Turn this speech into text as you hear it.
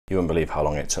You wouldn't believe how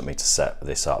long it took me to set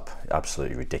this up.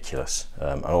 Absolutely ridiculous.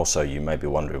 And also you may be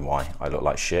wondering why I look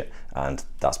like shit, and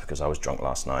that's because I was drunk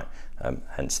last night,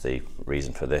 hence the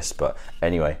reason for this. But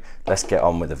anyway, let's get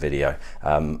on with the video.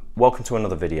 Welcome to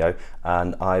another video,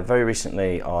 and I very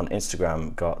recently on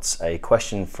Instagram got a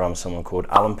question from someone called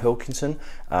Alan Pilkington,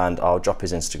 and I'll drop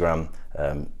his Instagram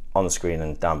on the screen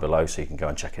and down below so you can go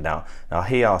and check it out. Now,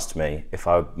 he asked me if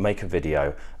I would make a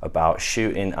video about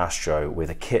shooting astro with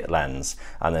a kit lens,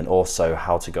 and then also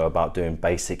how to go about doing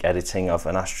basic editing of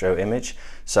an astro image.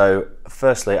 So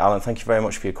firstly, Alan, thank you very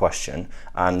much for your question,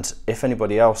 and if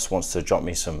anybody else wants to drop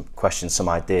me some questions, some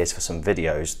ideas for some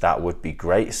videos, that would be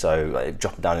great. So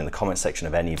drop them down in the comment section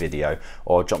of any video,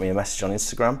 or drop me a message on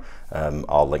Instagram.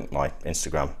 I'll link my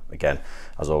Instagram again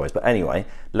as always. But anyway,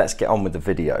 let's get on with the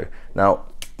video. Now,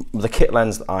 the kit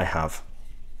lens that I have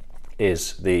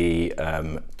is the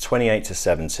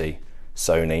 28-70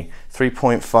 Sony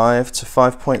 3.5 to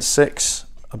 5.6,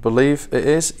 I believe it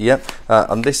is. Yep.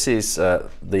 And this is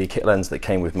the kit lens that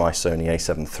came with my Sony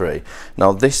a7 III.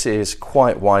 Now, this is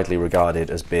quite widely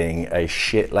regarded as being a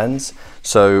shit lens,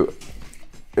 so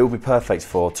it will be perfect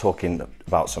for talking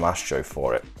about some astro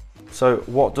for it. So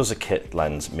what does a kit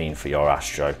lens mean for your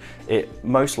astro? It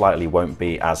most likely won't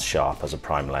be as sharp as a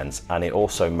prime lens, and it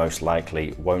also most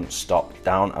likely won't stop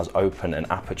down as open an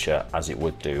aperture as it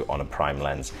would do on a prime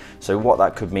lens. So what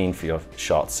that could mean for your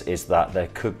shots is that there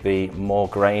could be more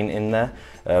grain in there,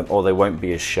 or they won't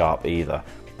be as sharp either.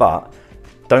 But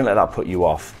don't let that put you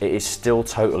off. It is still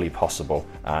totally possible,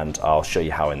 and I'll show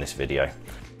you how in this video.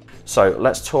 So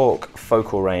let's talk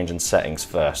focal range and settings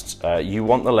first. You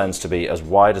want the lens to be as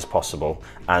wide as possible,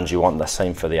 and you want the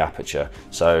same for the aperture.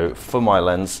 So for my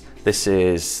lens, this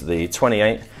is the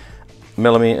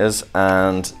 28mm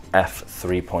and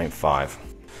f3.5.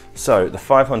 So the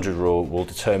 500 rule will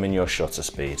determine your shutter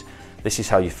speed. This is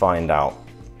how you find out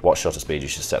what shutter speed you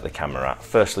should set the camera at.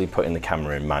 Firstly, putting the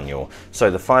camera in manual. So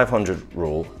the 500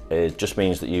 rule, it just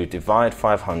means that you divide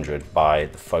 500 by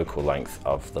the focal length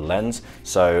of the lens.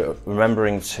 So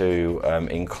remembering to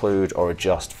include or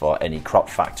adjust for any crop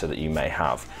factor that you may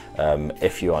have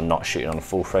if you are not shooting on a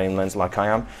full frame lens like I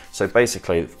am. So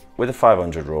basically, with the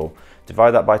 500 rule,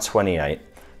 divide that by 28,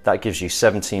 that gives you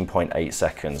 17.8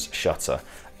 seconds shutter.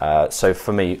 So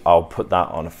for me, I'll put that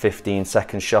on a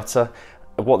 15-second shutter.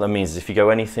 What that means is if you go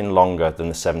anything longer than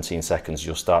the 17 seconds,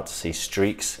 you'll start to see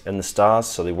streaks in the stars,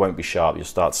 so they won't be sharp. You'll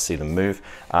start to see them move,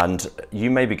 and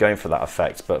you may be going for that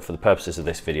effect, but for the purposes of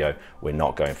this video, we're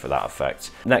not going for that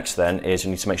effect. Next then is you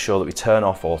need to make sure that we turn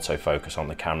off autofocus on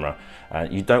the camera.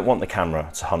 You don't want the camera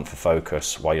to hunt for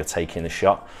focus while you're taking the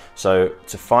shot. So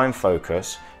to find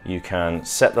focus, you can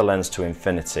set the lens to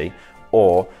infinity,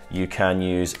 or you can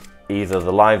use either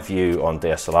the live view on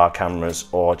DSLR cameras,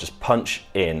 or just punch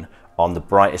in on the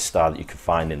brightest star that you can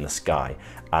find in the sky,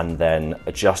 and then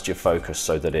adjust your focus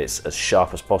so that it's as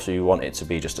sharp as possible. You want it to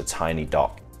be just a tiny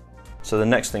dot. So the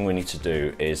next thing we need to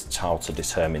do is how to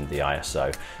determine the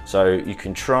ISO. So you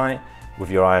can try with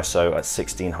your ISO at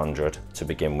 1600 to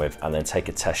begin with, and then take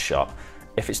a test shot.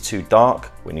 If it's too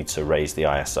dark, we need to raise the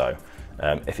ISO.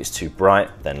 If it's too bright,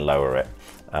 then lower it.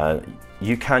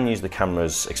 You can use the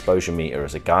camera's exposure meter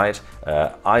as a guide.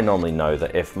 I normally know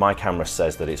that if my camera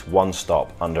says that it's one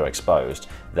stop underexposed,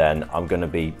 then I'm going to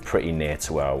be pretty near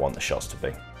to where I want the shots to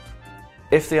be.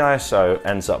 If the ISO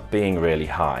ends up being really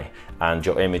high and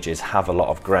your images have a lot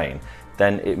of grain,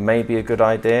 then it may be a good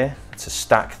idea to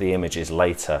stack the images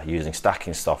later using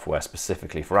stacking software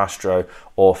specifically for Astro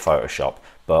or Photoshop,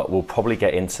 but we'll probably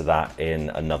get into that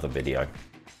in another video.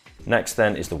 Next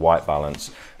then is the white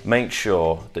balance. Make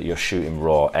sure that you're shooting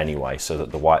raw anyway, so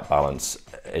that the white balance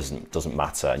doesn't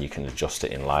matter, and you can adjust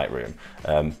it in Lightroom.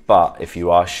 But if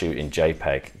you are shooting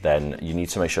JPEG, then you need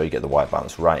to make sure you get the white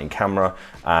balance right in camera,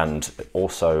 and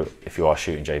also if you are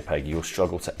shooting JPEG, you'll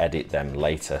struggle to edit them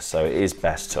later, so it is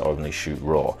best to only shoot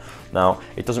raw. Now,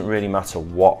 it doesn't really matter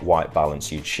what white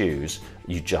balance you choose,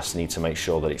 you just need to make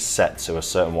sure that it's set to a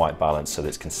certain white balance so that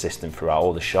it's consistent throughout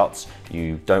all the shots.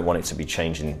 You don't want it to be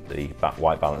changing the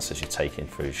white balance as you're taking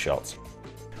through shots.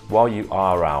 While you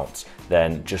are out,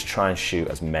 then just try and shoot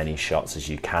as many shots as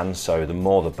you can, so the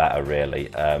more the better really,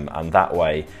 and that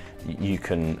way you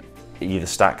can either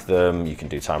stack them, you can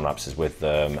do time lapses with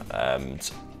them,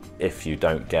 and if you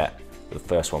don't get the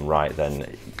first one right, then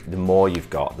the more you've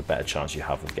got, the better chance you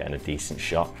have of getting a decent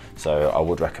shot. So I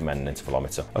would recommend an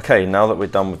intervalometer. Okay, now that we're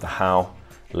done with the how,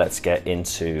 let's get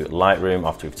into Lightroom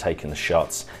after we've taken the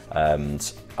shots,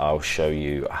 and I'll show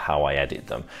you how I edit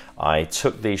them. I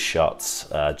took these shots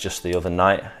just the other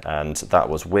night, and that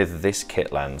was with this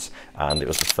kit lens, and it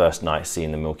was the first night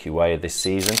seeing the Milky Way this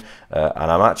season,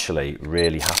 and I'm actually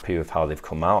really happy with how they've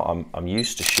come out. I'm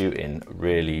used to shooting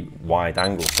really wide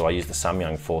angles, so I use the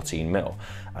Samyang 14mm,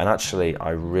 and actually I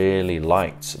really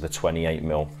liked the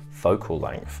 28mm focal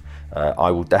length.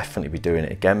 I will definitely be doing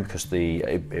it again because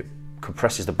it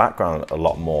compresses the background a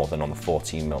lot more than on the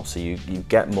 14mm, so you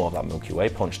get more of that Milky Way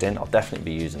punched in. I'll definitely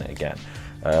be using it again.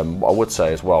 What I would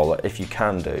say as well, that if you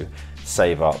can do,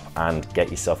 save up and get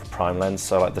yourself a prime lens.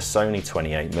 So like the Sony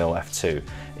 28mm f2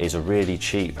 is a really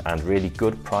cheap and really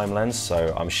good prime lens,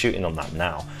 so I'm shooting on that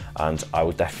now, and I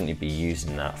will definitely be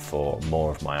using that for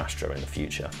more of my Astro in the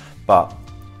future. But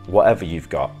whatever you've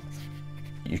got,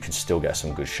 you can still get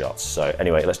some good shots. So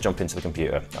anyway, let's jump into the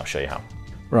computer. I'll show you how.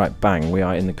 Right, bang, we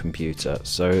are in the computer.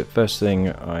 So first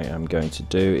thing I am going to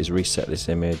do is reset this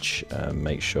image,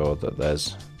 make sure that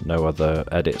there's no other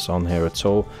edits on here at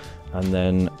all. And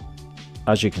then,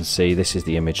 as you can see, this is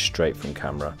the image straight from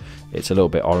camera. It's a little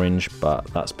bit orange, but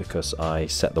that's because I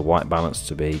set the white balance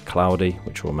to be cloudy,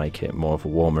 which will make it more of a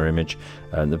warmer image.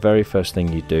 And the very first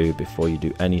thing you do before you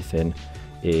do anything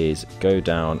is go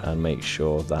down and make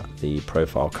sure that the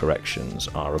profile corrections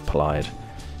are applied.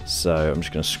 So I'm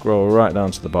just going to scroll right down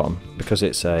to the bottom. Because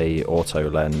it's a auto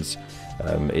lens,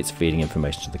 it's feeding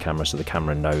information to the camera, so the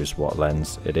camera knows what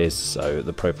lens it is. So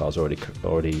the profile's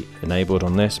already enabled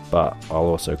on this, but I'll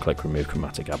also click remove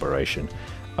chromatic aberration.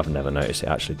 I've never noticed it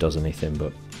actually does anything,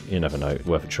 but you never know,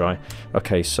 worth a try.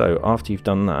 Okay, so after you've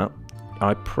done that,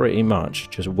 I pretty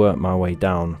much just work my way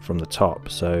down from the top.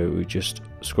 So we just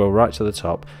scroll right to the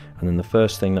top, and then the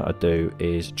first thing that I do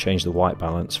is change the white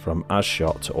balance from as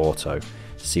shot to auto,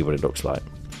 see what it looks like.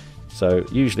 So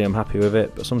usually I'm happy with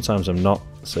it, but sometimes I'm not,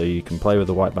 so you can play with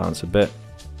the white balance a bit,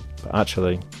 but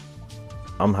actually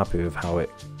I'm happy with how it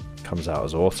comes out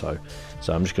as auto,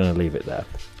 so I'm just going to leave it there.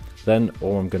 Then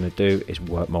all I'm going to do is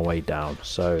work my way down.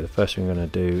 So the first thing I'm going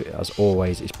to do, as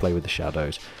always, is play with the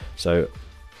shadows. So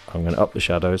I'm going to up the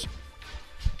shadows,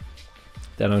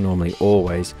 then I normally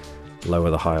always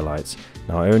lower the highlights.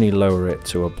 Now I only lower it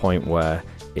to a point where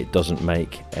it doesn't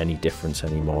make any difference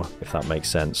anymore, if that makes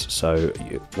sense. So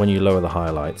when you lower the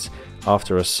highlights,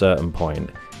 after a certain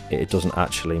point, it doesn't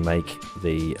actually make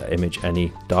the image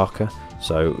any darker.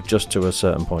 So just to a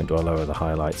certain point do I lower the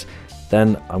highlights.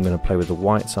 Then I'm going to play with the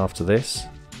whites after this.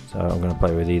 So I'm going to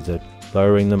play with either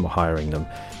lowering them or highering them.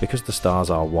 Because the stars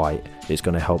are white, it's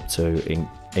going to help to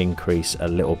increase a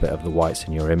little bit of the whites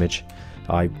in your image.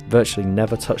 I virtually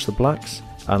never touch the blacks,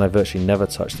 and I virtually never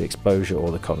touch the exposure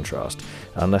or the contrast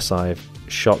unless I've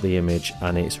shot the image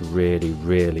and it's really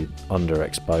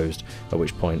underexposed, at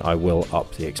which point I will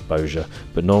up the exposure,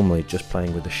 but normally just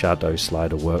playing with the shadow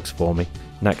slider works for me.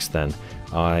 Next then,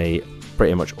 I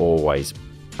pretty much always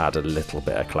add a little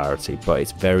bit of clarity, but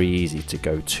it's very easy to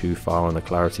go too far on the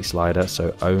clarity slider,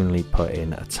 so only put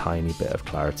in a tiny bit of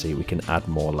clarity. We can add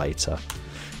more later.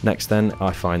 Next then,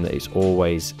 I find that it's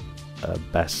always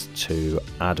best to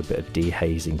add a bit of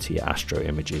dehazing to your Astro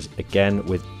images. Again,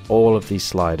 with all of these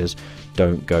sliders,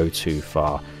 don't go too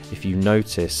far. If you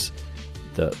notice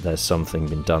that there's something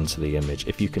been done to the image,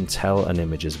 if you can tell an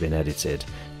image has been edited,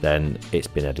 then it's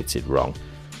been edited wrong.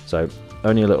 So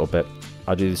only a little bit.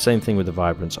 I do the same thing with the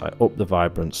vibrance. I up the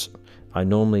vibrance. I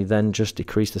normally then just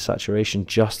decrease the saturation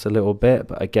just a little bit,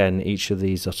 but again, each of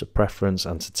these are to preference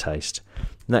and to taste.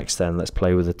 Next then, let's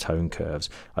play with the tone curves.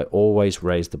 I always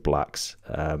raise the blacks,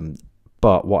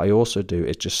 but what I also do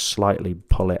is just slightly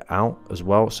pull it out as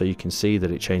well, so you can see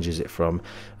that it changes it from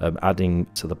adding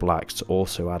to the blacks to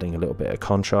also adding a little bit of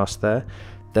contrast there.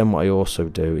 Then what I also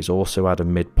do is also add a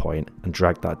midpoint and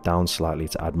drag that down slightly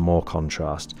to add more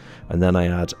contrast, and then I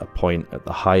add a point at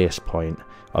the highest point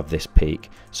of this peak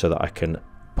so that I can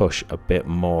push a bit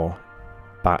more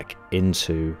back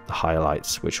into the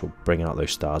highlights, which will bring out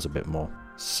those stars a bit more.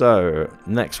 So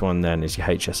next one then is your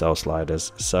HSL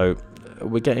sliders. So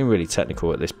we're getting really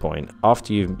technical at this point.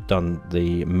 After you've done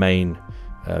the main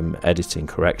editing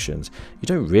corrections, you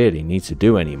don't really need to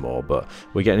do any more, but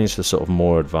we're getting into the sort of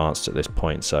more advanced at this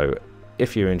point. So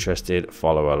if you're interested,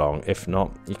 follow along. If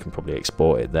not, you can probably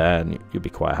export it there and you'll be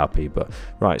quite happy. But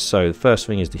right, so the first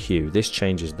thing is the hue. This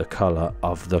changes the color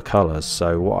of the colors.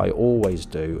 So what I always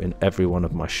do in every one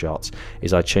of my shots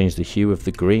is I change the hue of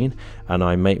the green and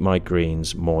I make my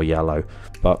greens more yellow.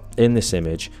 But in this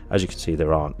image, as you can see,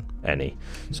 there aren't any.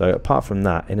 So apart from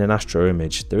that, in an Astro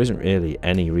image, there isn't really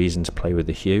any reason to play with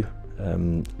the hue.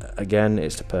 Again,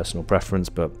 it's a personal preference,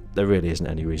 but there really isn't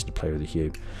any reason to play with the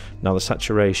hue. Now the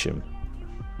saturation,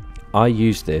 I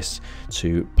use this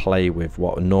to play with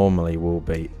what normally will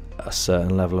be a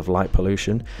certain level of light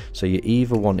pollution. So you're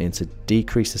either wanting to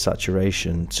decrease the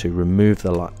saturation to remove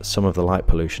some of the light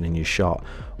pollution in your shot,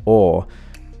 or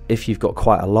if you've got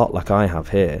quite a lot like I have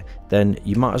here, then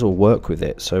you might as well work with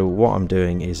it. So what I'm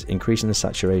doing is increasing the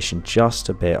saturation just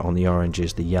a bit on the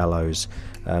oranges, the yellows,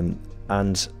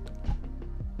 and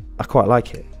I quite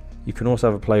like it. You can also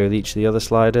have a play with each of the other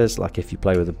sliders. Like if you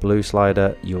play with a blue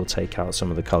slider, you'll take out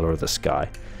some of the color of the sky.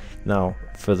 Now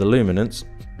for the luminance,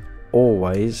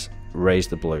 always raise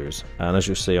the blues, and as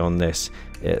you'll see on this,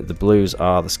 the blues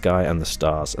are the sky and the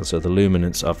stars, and so the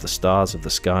luminance of the stars of the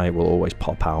sky will always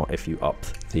pop out if you up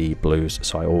the blues,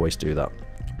 so I always do that.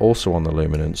 Also on the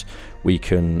luminance, we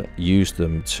can use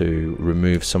them to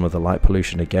remove some of the light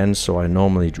pollution again, so I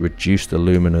normally reduce the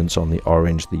luminance on the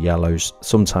orange, the yellows,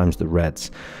 sometimes the reds.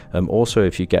 Also,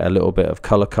 if you get a little bit of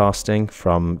color casting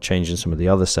from changing some of the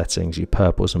other settings, your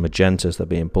purples and magentas that are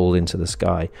being pulled into the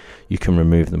sky, you can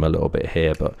remove them a little bit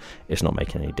here, but it's not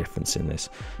making any difference in this.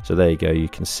 So there you go, you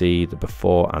can see the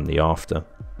before and the after.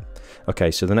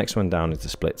 Okay, so the next one down is the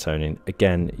split toning.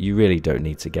 Again, you really don't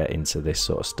need to get into this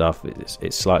sort of stuff.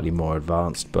 It's slightly more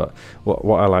advanced, but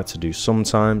what I like to do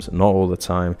sometimes, not all the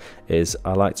time, is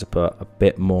I like to put a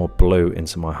bit more blue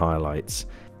into my highlights,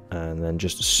 and then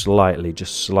just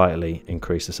slightly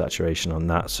increase the saturation on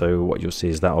that. So what you'll see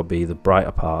is that will be the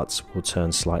brighter parts will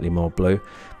turn slightly more blue.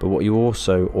 But what you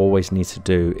also always need to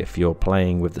do if you're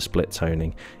playing with the split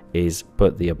toning is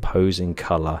put the opposing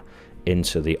color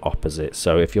into the opposite.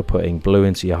 So if you're putting blue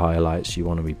into your highlights, you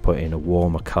want to be putting a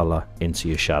warmer color into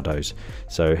your shadows.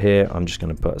 So here I'm just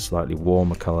going to put a slightly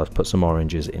warmer color, put some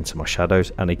oranges into my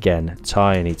shadows, and again,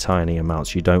 tiny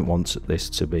amounts. You don't want this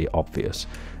to be obvious.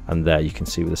 And there you can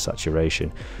see with the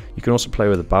saturation. You can also play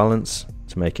with the balance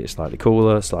to make it slightly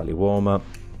cooler, slightly warmer.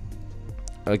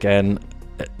 Again,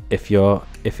 if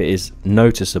it is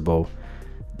noticeable,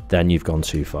 then you've gone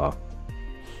too far.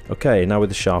 Okay, now with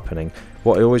the sharpening,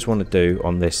 what I always want to do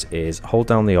on this is hold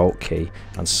down the Alt key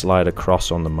and slide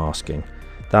across on the masking.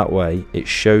 That way it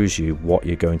shows you what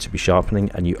you're going to be sharpening,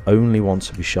 and you only want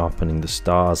to be sharpening the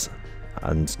stars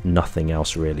and nothing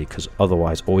else really, because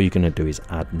otherwise all you're going to do is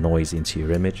add noise into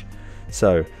your image.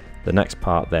 So the next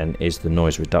part then is the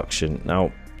noise reduction.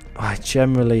 Now I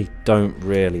generally don't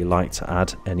really like to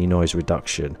add any noise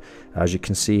reduction. As you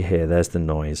can see here, there's the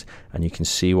noise, and you can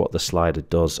see what the slider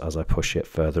does as I push it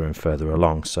further and further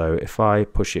along. So if I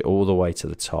push it all the way to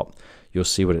the top, you'll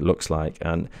see what it looks like.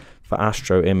 And for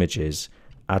astro images,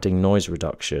 adding noise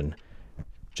reduction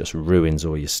just ruins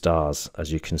all your stars. As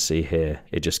you can see here,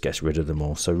 it just gets rid of them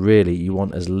all. So really you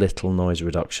want as little noise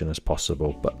reduction as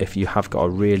possible. But if you have got a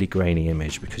really grainy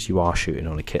image because you are shooting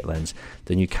on a kit lens,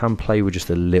 then you can play with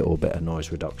just a little bit of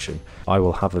noise reduction. I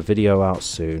will have a video out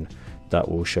soon that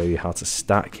will show you how to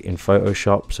stack in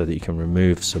Photoshop so that you can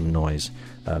remove some noise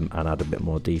and add a bit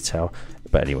more detail.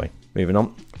 But anyway, moving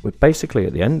on, we're basically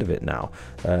at the end of it now.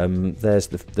 There's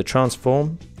the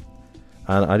transform,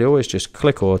 and I'd always just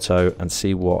click auto and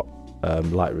see what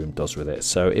Lightroom does with it.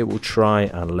 So it will try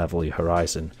and level your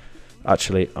horizon.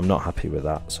 Actually, I'm not happy with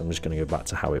that, so I'm just going to go back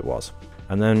to how it was.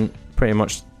 And then pretty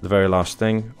much the very last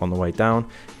thing on the way down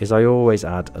is I always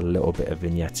add a little bit of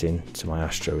vignetting to my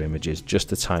astro images,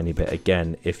 just a tiny bit.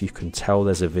 Again, if you can tell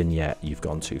there's a vignette, you've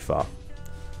gone too far.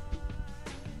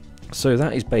 So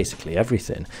that is basically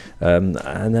everything, and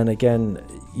then again,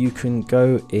 you can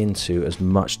go into as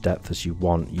much depth as you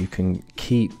want. You can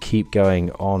keep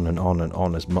going on and on and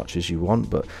on as much as you want,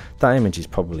 but that image is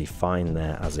probably fine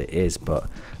there as it is. But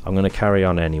I'm going to carry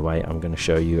on anyway. I'm going to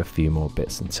show you a few more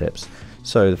bits and tips.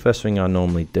 So the first thing I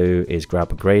normally do is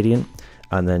grab a gradient,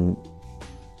 and then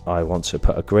I want to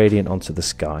put a gradient onto the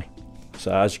sky.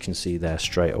 So as you can see there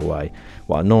straight away,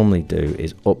 what I normally do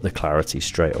is up the clarity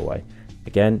straight away.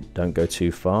 Again, don't go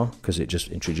too far because it just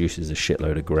introduces a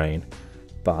shitload of grain,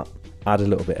 but add a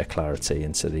little bit of clarity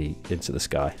into the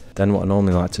sky. Then what I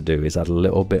normally like to do is add a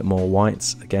little bit more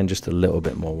whites, again just a little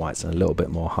bit more whites and a little bit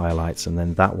more highlights, and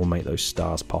then that will make those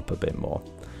stars pop a bit more.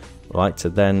 I like to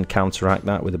then counteract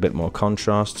that with a bit more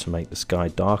contrast to make the sky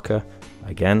darker.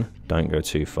 Again, don't go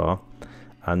too far.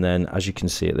 And then as you can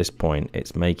see at this point,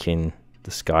 it's making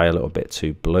the sky a little bit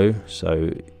too blue,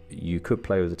 so you could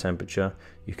play with the temperature.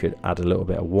 You could add a little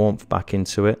bit of warmth back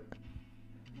into it,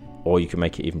 or you can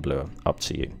make it even bluer, up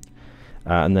to you.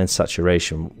 And then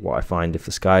saturation, what I find, if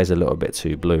the sky is a little bit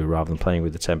too blue, rather than playing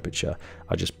with the temperature,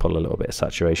 I just pull a little bit of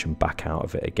saturation back out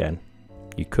of it again.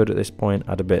 You could at this point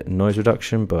add a bit of noise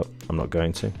reduction, but I'm not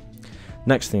going to.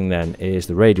 Next thing then is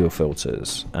the radial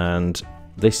filters, and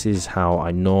this is how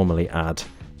I normally add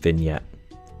vignette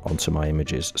onto my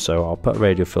images. So I'll put a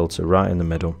radial filter right in the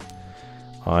middle,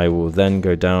 I will then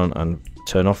go down and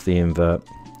turn off the invert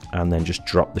and then just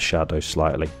drop the shadow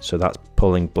slightly. So that's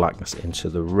pulling blackness into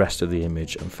the rest of the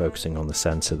image and focusing on the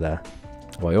center there.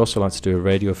 What I also like to do with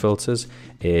radio filters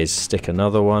is stick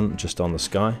another one just on the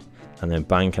sky, and then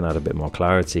bang, can add a bit more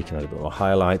clarity, can add a bit more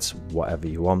highlights, whatever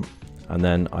you want. And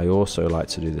then I also like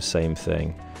to do the same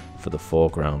thing for the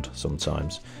foreground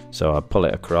sometimes. So I pull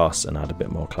it across and add a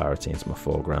bit more clarity into my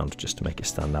foreground just to make it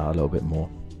stand out a little bit more.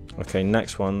 Okay,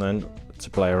 next one then to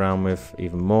play around with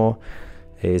even more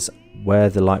is where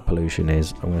the light pollution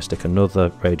is. I'm going to stick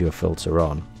another radio filter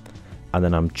on, and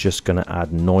then I'm just going to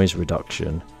add noise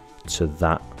reduction to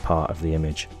that part of the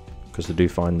image, because I do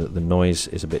find that the noise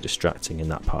is a bit distracting in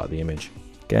that part of the image.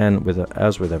 Again,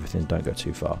 as with everything, don't go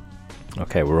too far.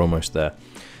 Okay, we're almost there.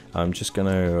 I'm just going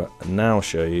to now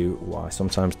show you what I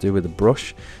sometimes do with a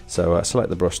brush. So I select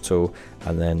the brush tool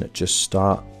and then just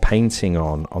start painting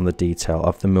on the detail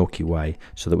of the Milky Way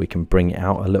so that we can bring it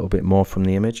out a little bit more from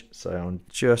the image. So I'm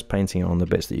just painting on the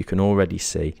bits that you can already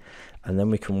see, and then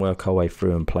we can work our way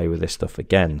through and play with this stuff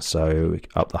again. So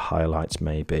up the highlights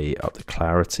maybe, up the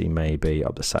clarity maybe,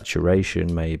 up the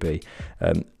saturation maybe.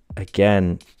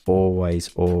 Again, always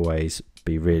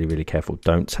be really careful.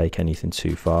 Don't take anything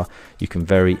too far. You can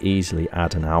very easily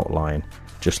add an outline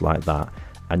just like that,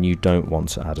 and you don't want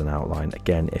to add an outline.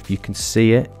 Again, if you can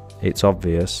see it, it's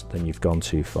obvious, then you've gone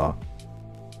too far.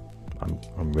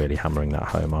 I'm really hammering that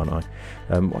home, aren't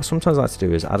I? What I sometimes like to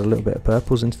do is add a little bit of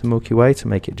purples into the Milky Way to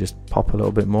make it just pop a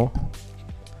little bit more.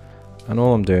 And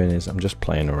all I'm doing is I'm just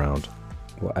playing around,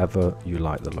 whatever you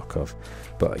like the look of.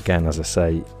 But again, as I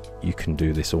say, you can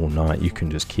do this all night. You can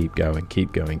just keep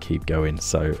going.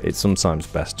 So it's sometimes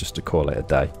best just to call it a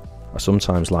day. I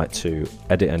sometimes like to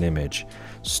edit an image,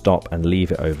 stop and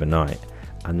leave it overnight,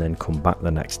 and then come back the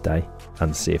next day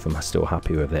and see if I'm still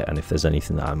happy with it and if there's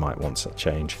anything that I might want to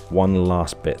change. One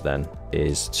last bit then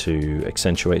is to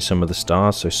accentuate some of the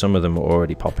stars. So some of them are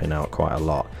already popping out quite a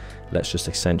lot. Let's just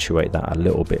accentuate that a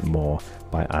little bit more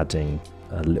by adding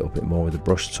a little bit more with the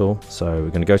brush tool. So we're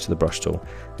going to go to the brush tool.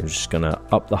 We're just going to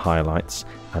up the highlights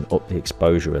and up the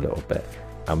exposure a little bit,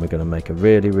 and we're going to make a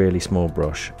really small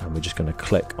brush, and we're just going to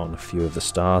click on a few of the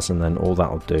stars, and then all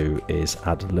that'll do is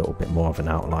add a little bit more of an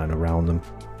outline around them,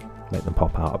 make them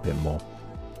pop out a bit more.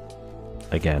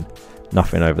 Again,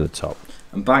 nothing over the top,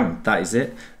 and bang, that is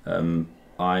it.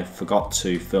 I forgot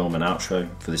to film an outro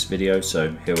for this video, so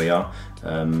here we are.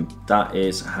 That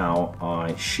is how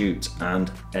I shoot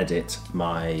and edit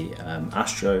my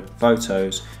Astro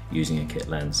photos using a kit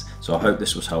lens. So I hope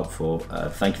this was helpful.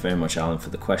 Thank you very much, Alan,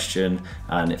 for the question.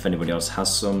 And if anybody else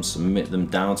has some, submit them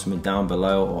down to me down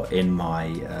below or in my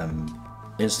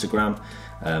Instagram.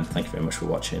 Thank you very much for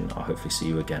watching. I'll hopefully see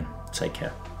you again. Take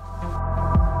care.